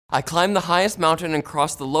I climbed the highest mountain and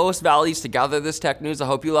crossed the lowest valleys to gather this tech news. I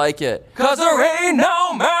hope you like it. 'Cause there ain't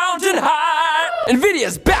no mountain high.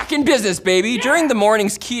 Nvidia's back in business, baby. During the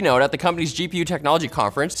morning's keynote at the company's GPU technology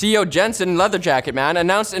conference, CEO Jensen Leatherjacket Man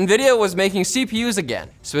announced Nvidia was making CPUs again,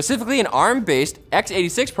 specifically an ARM-based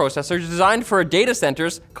x86 processor designed for data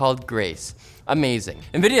centers called Grace. Amazing.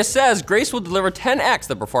 Nvidia says Grace will deliver 10x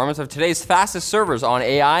the performance of today's fastest servers on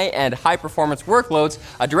AI and high-performance workloads,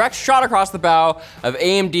 a direct shot across the bow of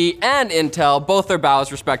AMD and Intel, both their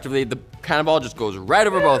bows respectively. The cannonball just goes right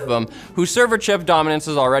over both of them, whose server chip dominance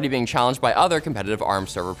is already being challenged by other competitive ARM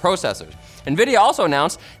server processors. Nvidia also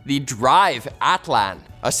announced the Drive Atlan,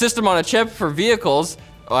 a system on a chip for vehicles,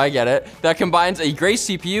 oh, I get it, that combines a Grace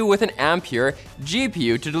CPU with an Ampere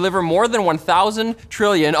GPU to deliver more than 1,000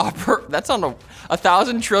 trillion that's on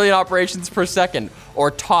 1,000 trillion operations per second, or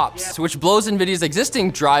TOPS, which blows Nvidia's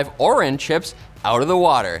existing Drive Orin chips out of the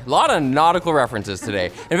water. A lot of nautical references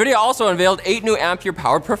today. Nvidia also unveiled 8 new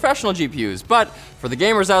Ampere-powered professional GPUs, but for the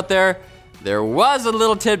gamers out there, there was a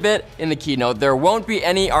little tidbit in the keynote. There won't be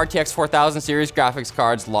any RTX 4000 series graphics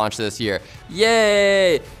cards launched this year.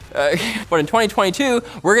 Yay! But in 2022,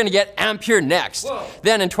 we're gonna get Ampere next. Whoa.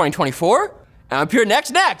 Then in 2024, Ampere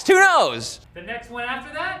next, who knows? The next one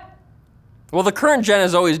after that? Well, the current gen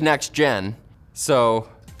is always next gen, so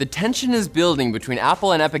the tension is building between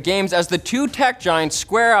Apple and Epic Games as the two tech giants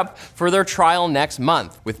square up for their trial next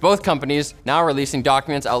month, with both companies now releasing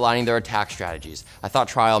documents outlining their attack strategies. I thought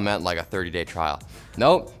trial meant like a 30-day trial.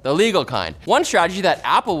 Nope, the legal kind. One strategy that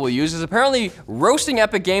Apple will use is apparently roasting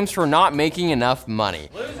Epic Games for not making enough money.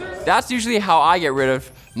 Losers? That's usually how I get rid of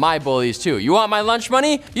my bullies too. You want my lunch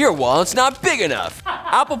money? Your wallet's not big enough.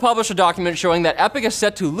 Apple published a document showing that Epic is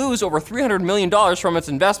set to lose over $300 million from its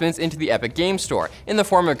investments into the Epic Games Store in the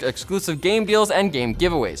form of exclusive game deals and game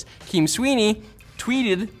giveaways. Tim Tweedy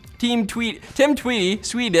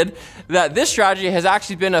tweeted that this strategy has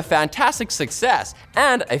actually been a fantastic success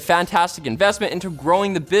and a fantastic investment into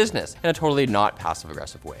growing the business in a totally not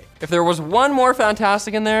passive-aggressive way. If there was one more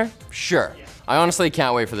fantastic in there, sure. I honestly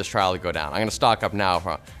can't wait for this trial to go down. I'm gonna stock up now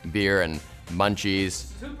for beer and munchies.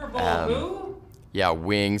 Super Bowl who? Yeah,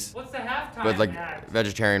 wings. What's the halftime With like act?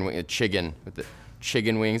 vegetarian chicken, with the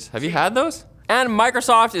chicken wings. Have you had those? And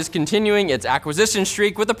Microsoft is continuing its acquisition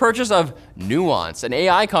streak with the purchase of Nuance, an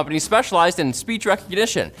AI company specialized in speech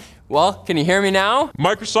recognition. Well, can you hear me now?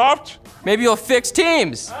 Microsoft? Maybe you'll fix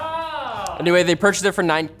Teams. Oh. Anyway, they purchased it for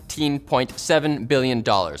 $19.7 billion.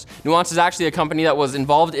 Nuance is actually a company that was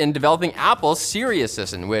involved in developing Apple's Siri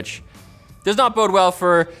Assistant, which does not bode well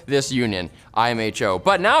for this union, IMHO.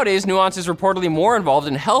 But nowadays, Nuance is reportedly more involved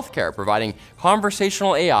in healthcare, providing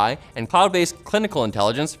conversational AI and cloud-based clinical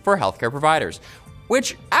intelligence for healthcare providers,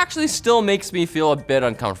 which actually still makes me feel a bit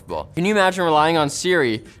uncomfortable. Can you imagine relying on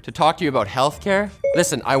Siri to talk to you about healthcare?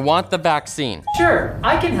 Listen, I want the vaccine. Sure,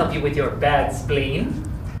 I can help you with your bad spleen.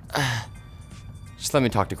 Just let me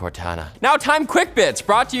talk to Cortana. Now time Quick Bits,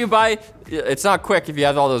 brought to you by, it's not quick if you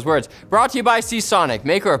have all those words, brought to you by Seasonic,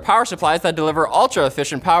 maker of power supplies that deliver ultra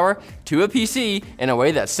efficient power to a PC in a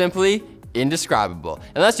way that's simply indescribable,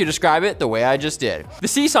 unless you describe it the way I just did. The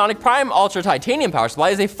Seasonic Prime Ultra Titanium power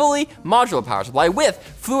supply is a fully modular power supply with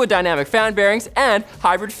fluid dynamic fan bearings and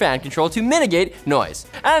hybrid fan control to mitigate noise.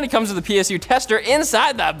 And it comes with a PSU tester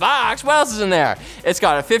inside the box. What else is in there? It's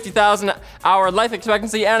got a 50,000 hour life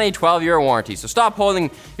expectancy and a 12-year warranty, so stop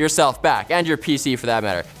holding yourself back, and your PC for that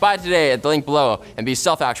matter. Buy it today at the link below and be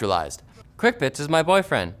self-actualized. QuickBits is my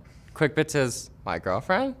boyfriend. QuickBits is my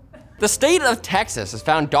girlfriend? The state of Texas has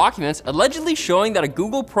found documents allegedly showing that a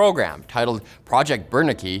Google program titled Project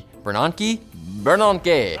Bernanke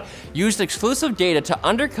used exclusive data to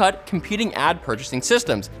undercut competing ad purchasing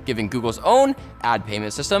systems, giving Google's own ad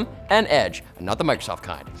payment system an edge, not the Microsoft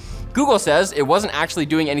kind. Google says it wasn't actually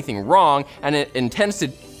doing anything wrong, and it intends to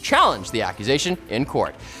challenge the accusation in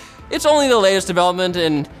court. It's only the latest development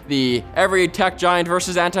in the every tech giant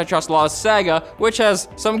versus antitrust laws saga, which has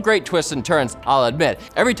some great twists and turns, I'll admit.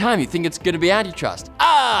 Every time you think it's gonna be antitrust.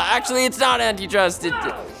 Actually it's not antitrust.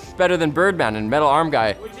 It's better than Birdman and Metal Arm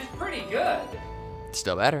Guy. Which is pretty good.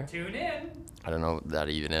 Still better. Tune in. I don't know what that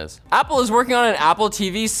even is. Apple is working on an Apple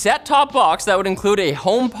TV set-top box that would include a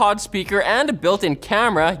HomePod speaker and a built-in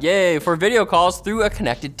camera, yay, for video calls through a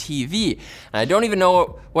connected TV. And I don't even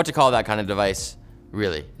know what to call that kind of device.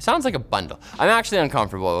 Really, it sounds like a bundle. I'm actually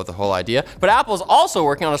uncomfortable with the whole idea, but Apple's also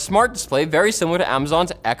working on a smart display very similar to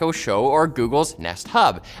Amazon's Echo Show or Google's Nest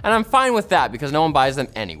Hub, and I'm fine with that because no one buys them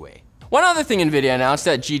anyway. One other thing Nvidia announced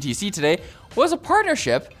at GTC today was a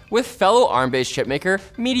partnership with fellow ARM-based chipmaker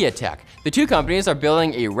MediaTek. The two companies are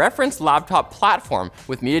building a reference laptop platform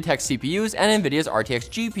with MediaTek CPUs and Nvidia's RTX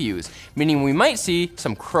GPUs, meaning we might see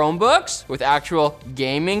some Chromebooks with actual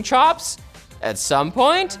gaming chops at some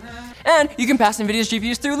point. And you can pass Nvidia's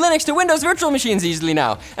GPUs through Linux to Windows virtual machines easily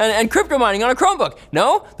now. And crypto mining on a Chromebook.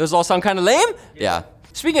 No? Those all sound kind of lame? Yeah.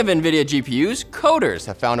 Speaking of Nvidia GPUs, coders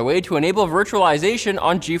have found a way to enable virtualization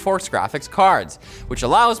on GeForce graphics cards, which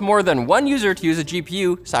allows more than one user to use a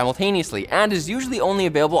GPU simultaneously and is usually only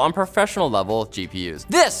available on professional level GPUs.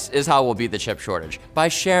 This is how we'll beat the chip shortage, by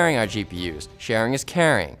sharing our GPUs. Sharing is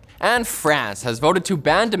caring. And France has voted to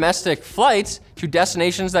ban domestic flights to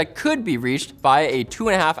destinations that could be reached by a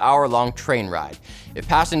 2.5-hour-long train ride. If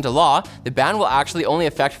passed into law, the ban will actually only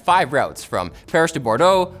affect 5 routes from Paris to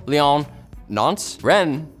Bordeaux, Lyon, Nantes,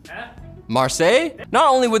 Rennes, Marseille.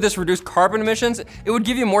 Not only would this reduce carbon emissions, it would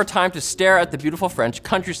give you more time to stare at the beautiful French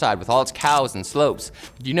countryside with all its cows and slopes.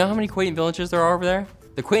 Do you know how many quaint villages there are over there?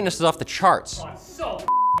 The quaintness is off the charts. Oh, it's so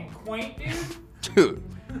quaint, dude. Dude.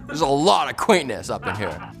 There's a lot of quaintness up in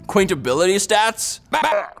here. Quaintability stats?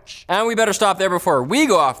 And we better stop there before we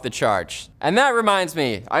go off the charts. And that reminds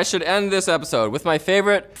me, I should end this episode with my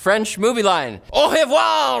favorite French movie line. Au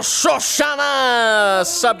revoir, Shoshana!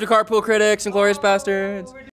 Sup to carpool critics and glorious bastards.